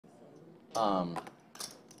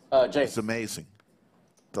Jay. It's amazing.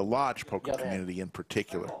 The lodge poker community in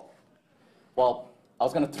particular. Well, I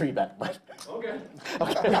was going to 3-bet, but... Okay.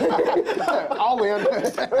 I'll win.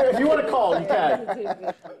 If you want to call, you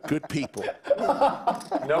can. Good people.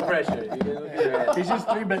 No pressure. He's just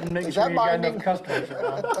 3-betting, making Is sure that you got binding? enough customers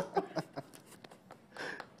around.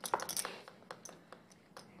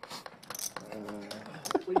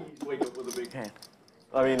 Please wake up with a big hand.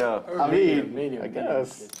 I mean, medium. I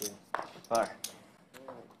guess. All right.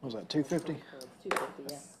 What was that, 250? 250,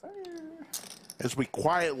 yeah. As we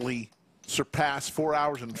quietly surpass 4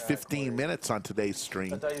 hours and 15 minutes on today's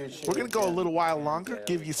stream, we're going to go a little while longer,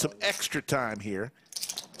 give you some extra time here.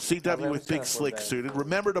 CW with Big Slick suited.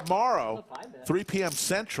 Remember, tomorrow, 3 p.m.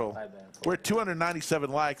 Central, we're at 297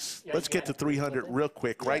 likes. Let's get to 300 real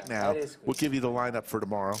quick right now. We'll give you the lineup for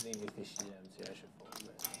tomorrow.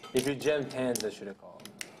 If you jam tens, I should have called.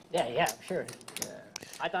 Yeah, sure. Yeah.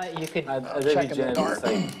 I thought you could. check in the dark.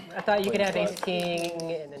 I thought you could have ace king,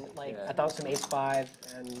 and then like I thought some ace 5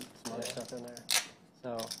 and some other stuff in there.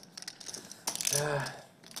 So.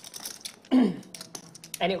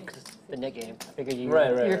 And it was the net game. I figured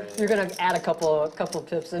you're gonna add a couple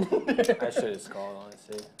pips in. I should have called,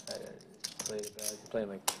 honestly. I played it bad. Playing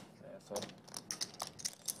like so.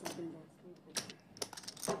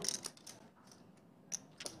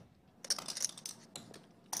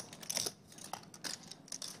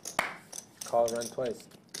 Call, run twice.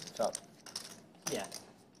 Chop. Yeah.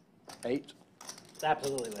 8. That's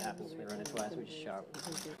absolutely what happens when we run it twice. We just sharp.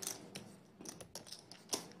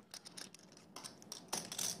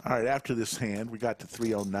 All right, after this hand, we got to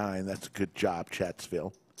 309. That's a good job,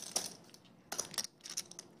 Chatsville.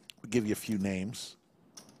 We'll give you a few names.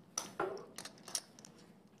 I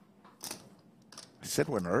said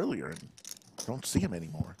one earlier, and don't see him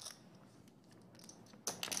anymore.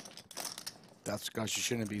 That's because you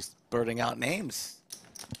shouldn't be blurting out names.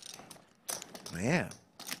 Man.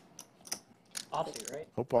 Offsuit, right?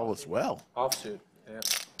 Hope all is well. Offsuit, yeah.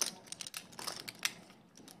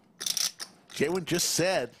 Jaywin just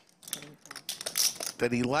said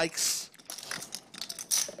that he likes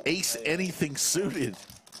ace anything suited.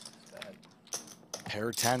 Pair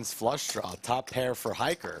of tens flush draw, top pair for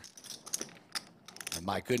Hiker. And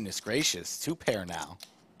my goodness gracious, 2 pair now.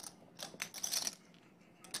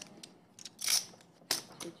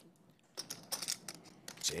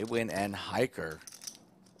 Jaywin and Hiker.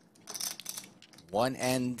 One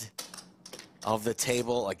end of the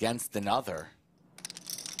table against another.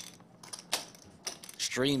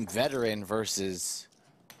 Stream veteran versus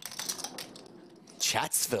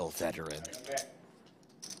Chatsville veteran.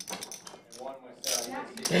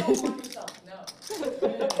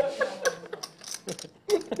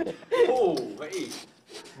 Oh, wait.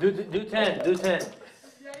 Do 10, do 10.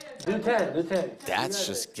 Do 10, do 10. That's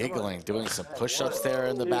just giggling, doing some push-ups there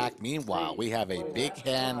in the back. Meanwhile, we have a big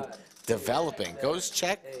hand developing. Goes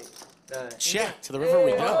check, check. To the river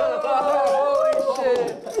we go. Holy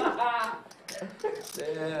shit.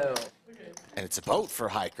 Damn. And it's a boat for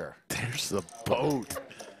Hiker. There's the boat.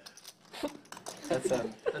 That's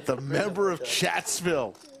the member of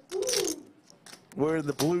Chatsville wearing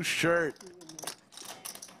the blue shirt.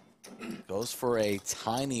 Goes for a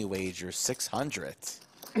tiny wager, 600.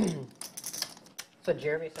 So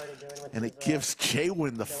Jeremy started doing with And his, it gives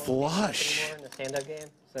Jaywin the flush. in the stand-up game,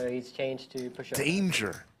 so he's changed to push-up.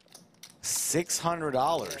 Danger.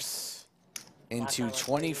 $600 into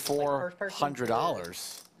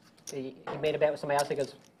 $2,400. He made a bet with somebody else. He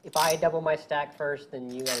goes, if I double my stack first, then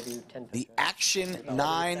you got to do 10. The action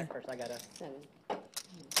 9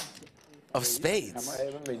 of spades.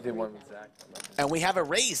 And we have a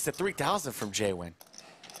raise to 3,000 from Jaywin.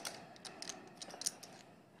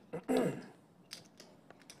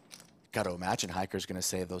 Got to imagine Hiker's going to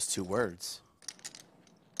say those 2 words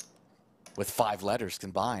with 5 letters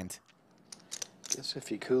combined. Guess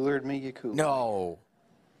if you coolered me, you coolered. No.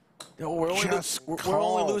 No, we're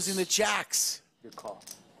only losing the jacks. Good call.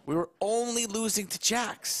 We were only losing to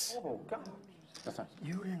jacks. Oh, God.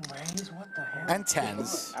 You didn't raise? What the hell? And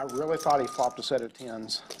tens. I really thought he flopped a set of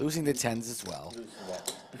 10s. Losing the tens as well.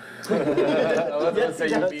 Let's say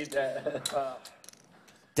you beat that.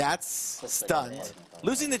 That's stunned.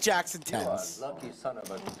 Losing the jacks and tens. Lucky son of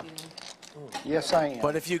a... Yes, I am.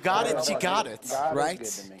 But if you got it, you got it, God right?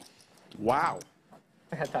 is good to me. Wow.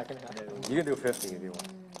 You can do 50 if you want.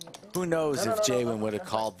 Who knows if Jaywin would have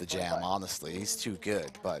called the jam, honestly. He's too good,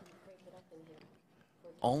 but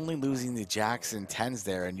only losing the jacks and tens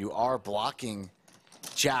there, and you are blocking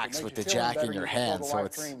jacks with the jack in your hand, so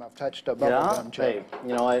it's... I've touched a bubblegum Hey,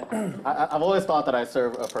 you know what? I've always thought that I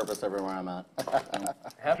serve a purpose everywhere I'm at.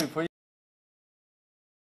 Happy for you.